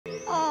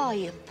Oh,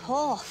 you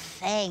poor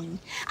thing.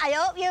 I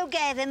hope you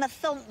gave him a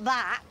thump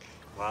back.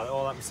 Well, it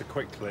all happened so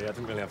quickly, I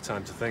didn't really have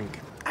time to think.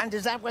 And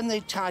is that when they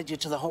tied you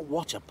to the hot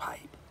water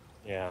pipe?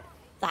 Yeah.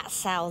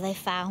 That's how they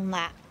found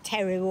that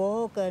Terry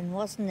Wogan,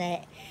 wasn't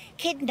it?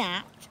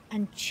 Kidnapped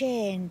and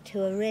chained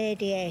to a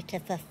radiator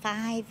for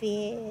 5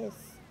 years.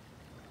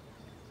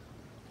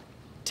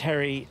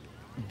 Terry,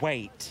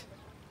 wait.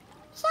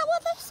 Is that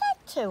what they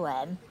said to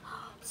him?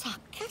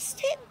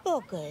 Sarcastic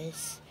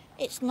buggers.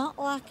 It's not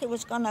like it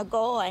was going to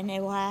go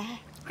anywhere.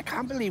 I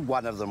can't believe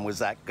one of them was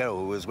that girl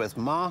who was with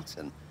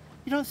Martin.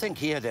 You don't think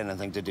he had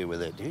anything to do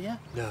with it, do you?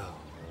 No.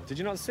 Did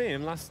you not see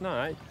him last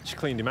night? She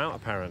cleaned him out,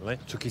 apparently.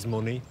 Took his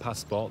money,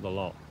 passport, the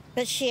lot.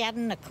 But she had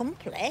an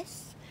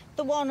accomplice.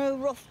 The one who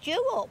roughed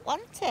you up,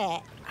 wasn't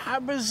it? How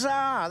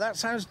bizarre. That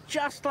sounds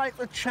just like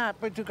the chap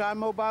who took our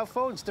mobile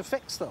phones to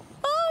fix them.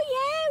 Oh,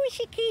 yeah, we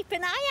should keep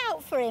an eye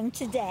out for him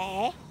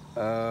today.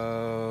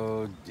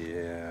 Oh,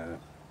 dear.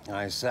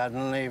 I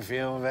suddenly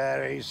feel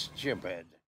very stupid.